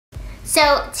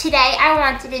So today I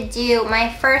wanted to do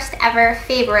my first ever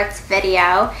favorites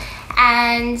video,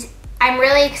 and I'm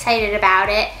really excited about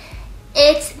it.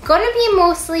 It's going to be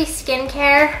mostly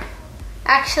skincare.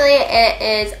 Actually, it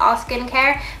is all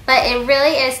skincare, but it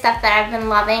really is stuff that I've been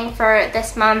loving for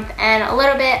this month and a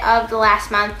little bit of the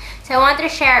last month. So I wanted to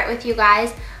share it with you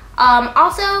guys.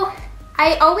 Also,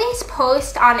 I always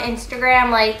post on Instagram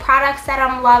like products that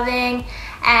I'm loving,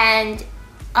 and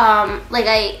like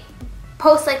I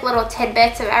post like little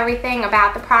tidbits of everything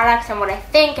about the products and what I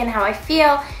think and how I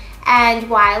feel and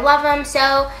why I love them.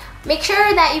 So make sure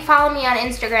that you follow me on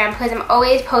Instagram because I'm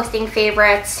always posting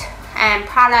favorites and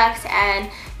products and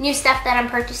new stuff that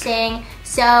I'm purchasing.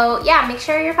 So yeah, make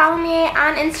sure you're following me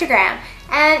on Instagram.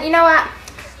 And you know what?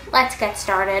 Let's get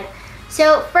started.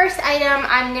 So first item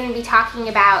I'm going to be talking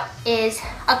about is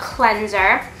a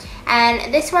cleanser.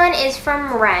 And this one is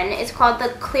from Ren. It's called the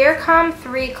Clearcalm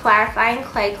 3 Clarifying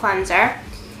Clay Cleanser.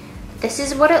 This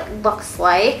is what it looks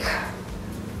like.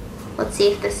 Let's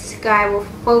see if this guy will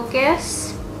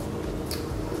focus.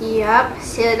 Yep,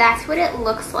 so that's what it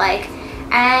looks like.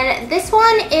 And this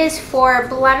one is for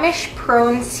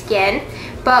blemish-prone skin.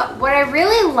 But what I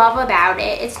really love about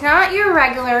it, it's not your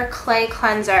regular clay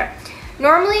cleanser.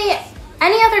 Normally,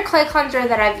 any other clay cleanser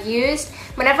that I've used,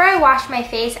 whenever I wash my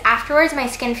face, afterwards my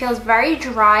skin feels very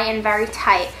dry and very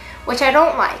tight, which I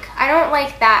don't like. I don't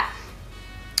like that,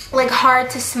 like, hard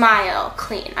to smile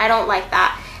clean. I don't like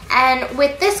that. And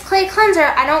with this clay cleanser,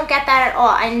 I don't get that at all.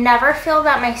 I never feel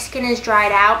that my skin is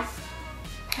dried out.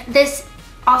 This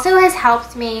also has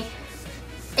helped me.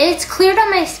 It's cleared up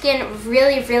my skin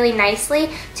really, really nicely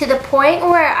to the point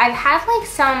where I've had like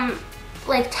some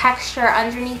like texture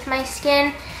underneath my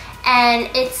skin, and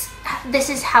this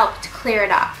has helped clear it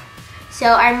up.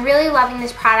 So I'm really loving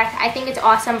this product. I think it's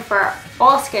awesome for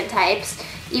all skin types,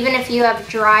 even if you have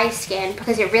dry skin,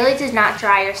 because it really does not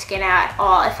dry your skin out at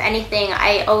all. If anything,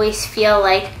 I always feel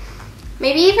like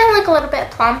maybe even like a little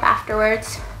bit plump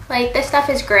afterwards. Like, this stuff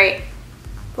is great.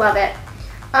 Love it.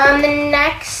 The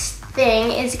next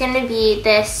thing is going to be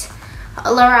this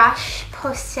Roche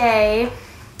Posay.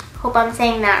 Hope I'm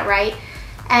saying that right.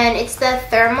 And it's the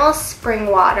thermal spring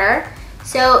water.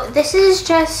 So this is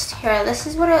just, here, this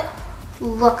is what it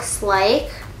looks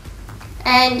like.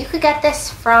 And you could get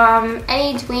this from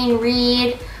any Dwayne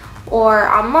Reed or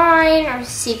online, or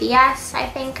CVS I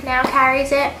think now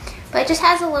carries it. But it just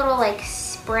has a little like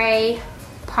spray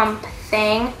pump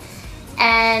thing.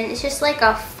 And it's just like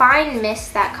a fine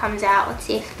mist that comes out. Let's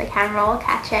see if the camera will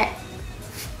catch it.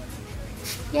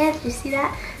 Yeah, did you see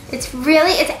that? It's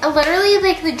literally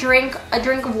like a drink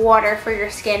of water for your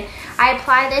skin. I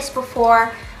apply this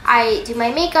before I do my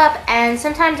makeup, and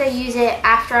sometimes I use it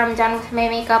after I'm done with my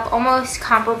makeup, almost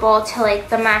comparable to like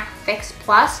the MAC Fix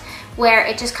Plus, where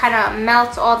it just kind of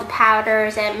melts all the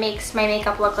powders and makes my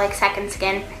makeup look like second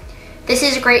skin. This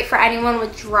is great for anyone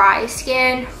with dry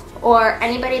skin or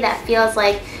anybody that feels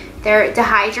like they're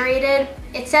dehydrated.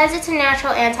 It says it's a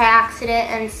natural antioxidant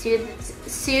and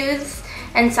soothes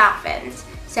and softens.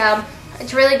 So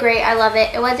it's really great. I love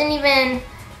it. It wasn't even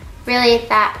really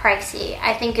that pricey.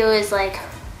 I think it was like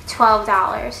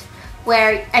 $12,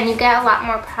 and you get a lot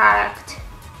more product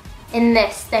in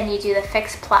this than you do the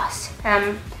Fix Plus.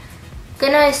 I'm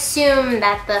gonna assume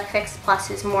that the Fix Plus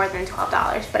is more than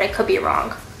 $12, but I could be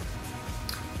wrong.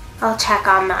 I'll check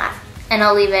on that, and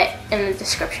I'll leave it in the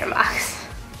description box.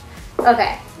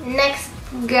 Okay, next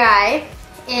guy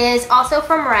is also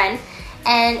from Ren,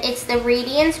 and it's the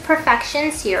Radiance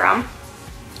Perfection Serum.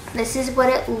 This is what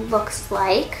it looks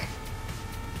like.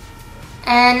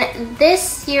 And this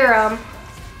serum,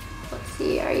 let's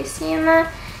see, are you seeing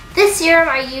that? This serum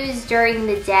I use during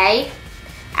the day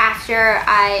after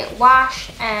I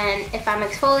wash, and if I'm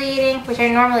exfoliating, which I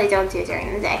normally don't do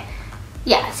during the day.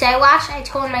 Yeah, so I wash, I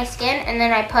tone my skin, and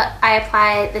then I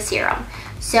apply the serum.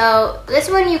 So this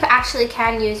one you actually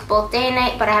can use both day and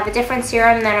night, but I have a different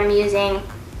serum that I'm using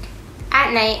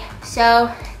at night.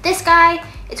 So this guy,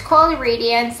 it's called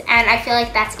Radiance, and I feel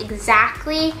like that's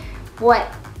exactly what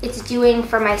it's doing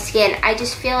for my skin. I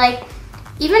just feel like,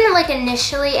 even like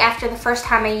initially after the first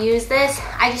time I use this,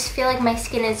 I just feel like my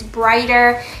skin is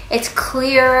brighter, it's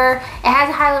clearer. It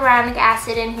has hyaluronic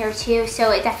acid in here too, so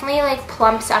it definitely like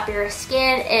plumps up your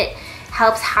skin. It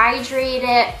helps hydrate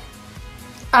it.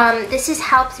 This has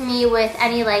helped me with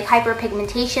any like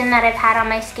hyperpigmentation that I've had on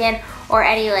my skin, or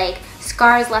any like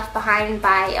scars left behind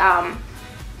by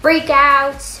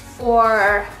breakouts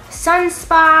or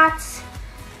sunspots.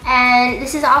 And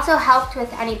this has also helped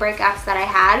with any breakouts that I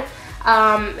had.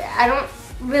 I don't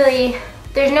really,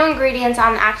 there's no ingredients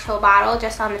on the actual bottle,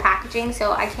 just on the packaging,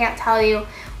 so I can't tell you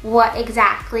what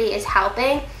exactly is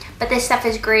helping. but this stuff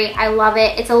is great. I love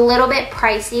it. It's a little bit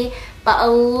pricey, but a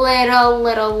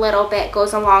little bit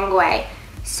goes a long way.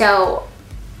 So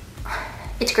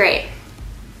it's great.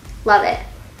 Love it.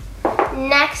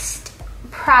 Next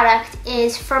product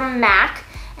is from MAC,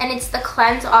 and it's the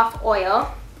Cleanse Off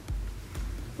Oil.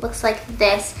 Looks like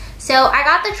this. So I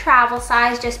got the travel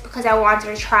size just because I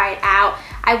wanted to try it out.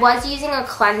 I was using a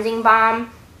cleansing balm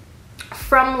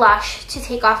from Lush to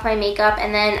take off my makeup,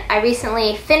 and then I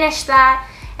recently finished that,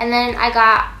 and then I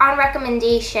got, on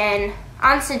recommendation,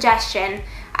 on suggestion,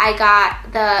 I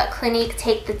got the Clinique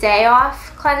Take the Day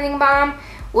Off cleansing balm,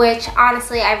 which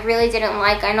honestly I really didn't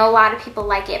like. I know a lot of people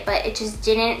like it, but it just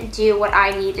didn't do what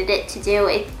I needed it to do.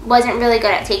 It wasn't really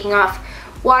good at taking off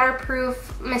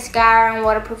waterproof mascara and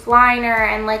waterproof liner,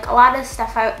 and like a lot of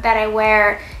stuff that I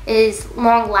wear is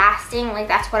long lasting. Like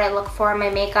that's what I look for in my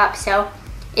makeup, so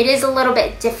it is a little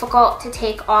bit difficult to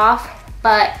take off,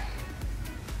 but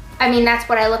I mean that's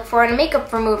what I look for in a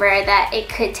makeup remover, that it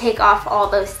could take off all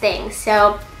those things.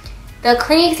 So the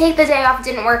Clinique Take the Day Off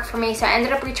didn't work for me, so I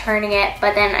ended up returning it,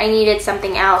 but then I needed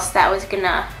something else that was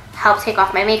gonna help take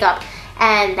off my makeup,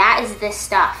 and that is this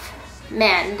stuff.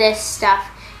 Man, this stuff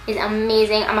is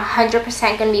amazing. I'm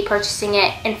 100% gonna be purchasing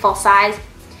it in full size.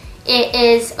 It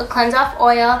is a Cleanse Off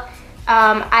Oil.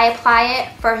 I apply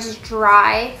it first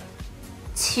dry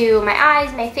to my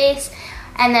eyes, my face,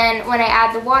 and then when I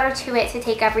add the water to it to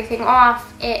take everything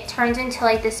off, it turns into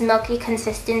like this milky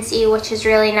consistency, which is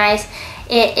really nice.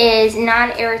 It is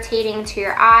non-irritating to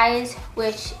your eyes,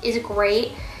 which is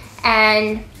great,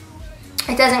 and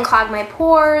it doesn't clog my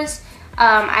pores.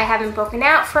 I haven't broken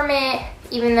out from it,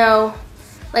 even though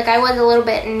like I was a little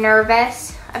bit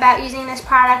nervous about using this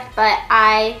product, but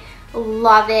I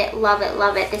love it, love it,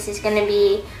 love it. This is gonna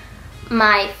be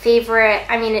my favorite,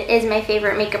 I mean it is my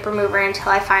favorite makeup remover until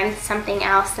I find something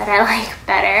else that I like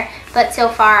better. But so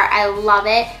far I love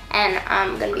it, and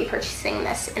I'm gonna be purchasing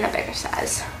this in a bigger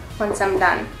size once I'm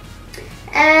done.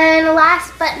 And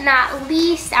last but not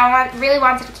least, I really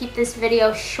wanted to keep this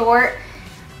video short,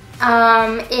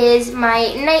 is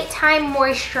my nighttime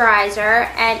moisturizer,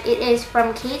 and it is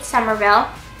from Somerville.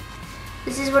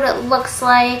 This is what it looks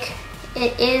like.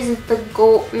 It is the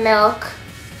goat milk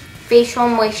facial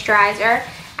moisturizer,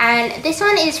 and this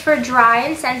one is for dry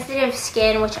and sensitive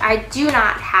skin, which I do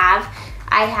not have.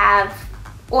 I have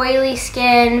oily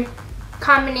skin,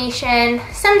 combination,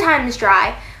 sometimes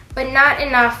dry, but not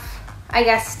enough, I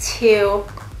guess, to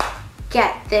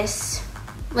get this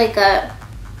like a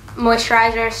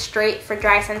moisturizer straight for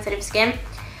dry sensitive skin.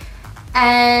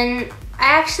 And I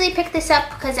actually picked this up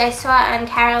because I saw it on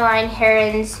Caroline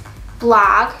Herron's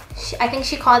blog. I think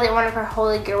she called it one of her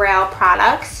Holy Grail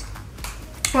products.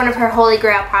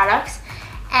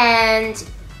 And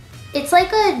it's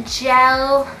like a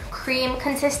gel cream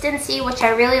consistency, which I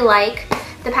really like.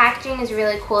 The packaging is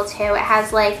really cool too. It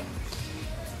has like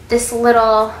this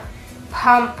little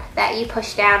pump that you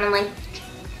push down, and like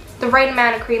the right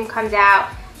amount of cream comes out,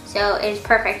 so it's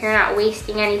perfect. You're not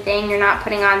wasting anything, you're not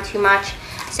putting on too much.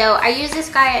 So I use this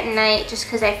guy at night just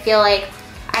because I feel like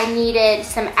I needed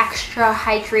some extra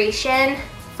hydration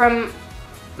from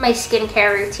my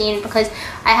skincare routine, because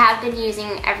I have been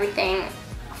using everything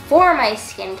for my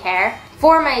skincare,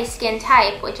 for my skin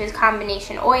type, which is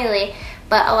combination oily,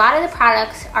 but a lot of the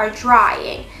products are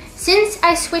drying. Since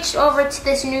I switched over to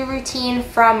this new routine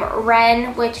from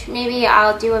Ren, which maybe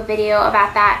I'll do a video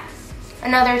about that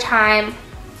another time,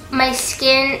 my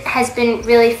skin has been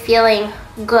really feeling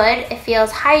good. It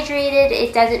feels hydrated,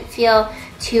 it doesn't feel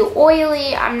too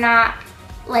oily. I'm not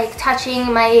like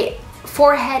touching my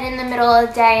forehead in the middle of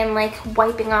the day and like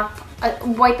wiping off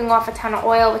a ton of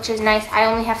oil, which is nice. I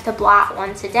only have to blot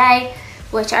once a day,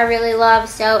 which I really love.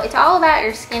 So it's all about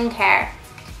your skincare,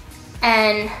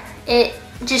 and it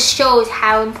just shows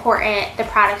how important the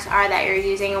products are that you're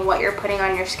using and what you're putting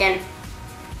on your skin.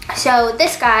 So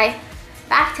this guy,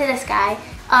 back to this guy,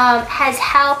 has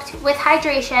helped with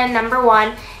hydration, number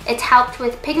one. It's helped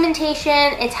with pigmentation.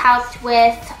 It's helped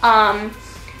with,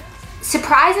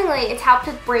 surprisingly, it's helped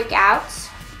with breakouts,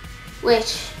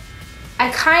 which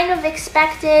I kind of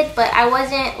expected, but I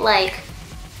wasn't like,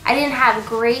 I didn't have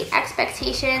great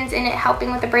expectations in it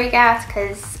helping with the breakouts,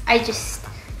 because I just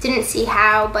didn't see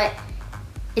how, but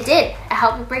it did. It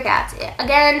helped with breakouts.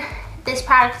 Again, this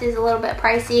product is a little bit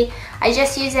pricey. I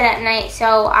just use it at night,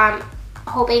 so I'm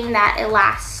hoping that it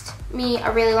lasts me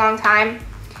a really long time.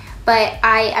 But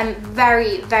I am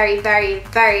very, very, very,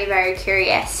 very, very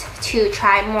curious to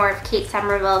try more of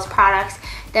Somerville's products.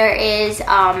 There is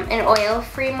an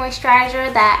oil-free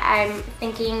moisturizer that I'm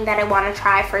thinking that I want to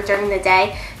try for during the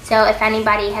day. So if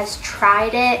anybody has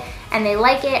tried it and they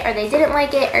like it or they didn't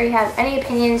like it, or you have any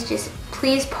opinions, just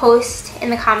please post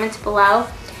in the comments below.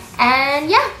 And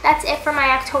yeah, that's it for my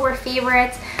October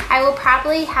favorites. I will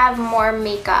probably have more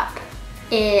makeup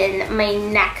in my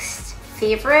next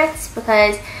favorites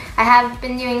because I have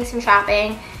been doing some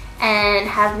shopping and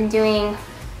have been doing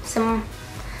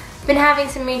having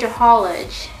some major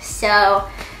haulage. So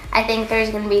I think there's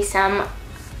gonna be some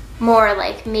more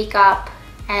like makeup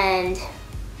and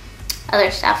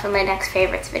other stuff in my next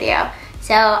favorites video.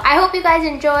 So I hope you guys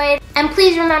enjoyed, and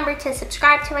please remember to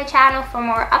subscribe to my channel for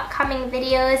more upcoming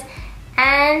videos,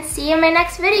 and see you in my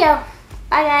next video.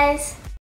 Bye guys.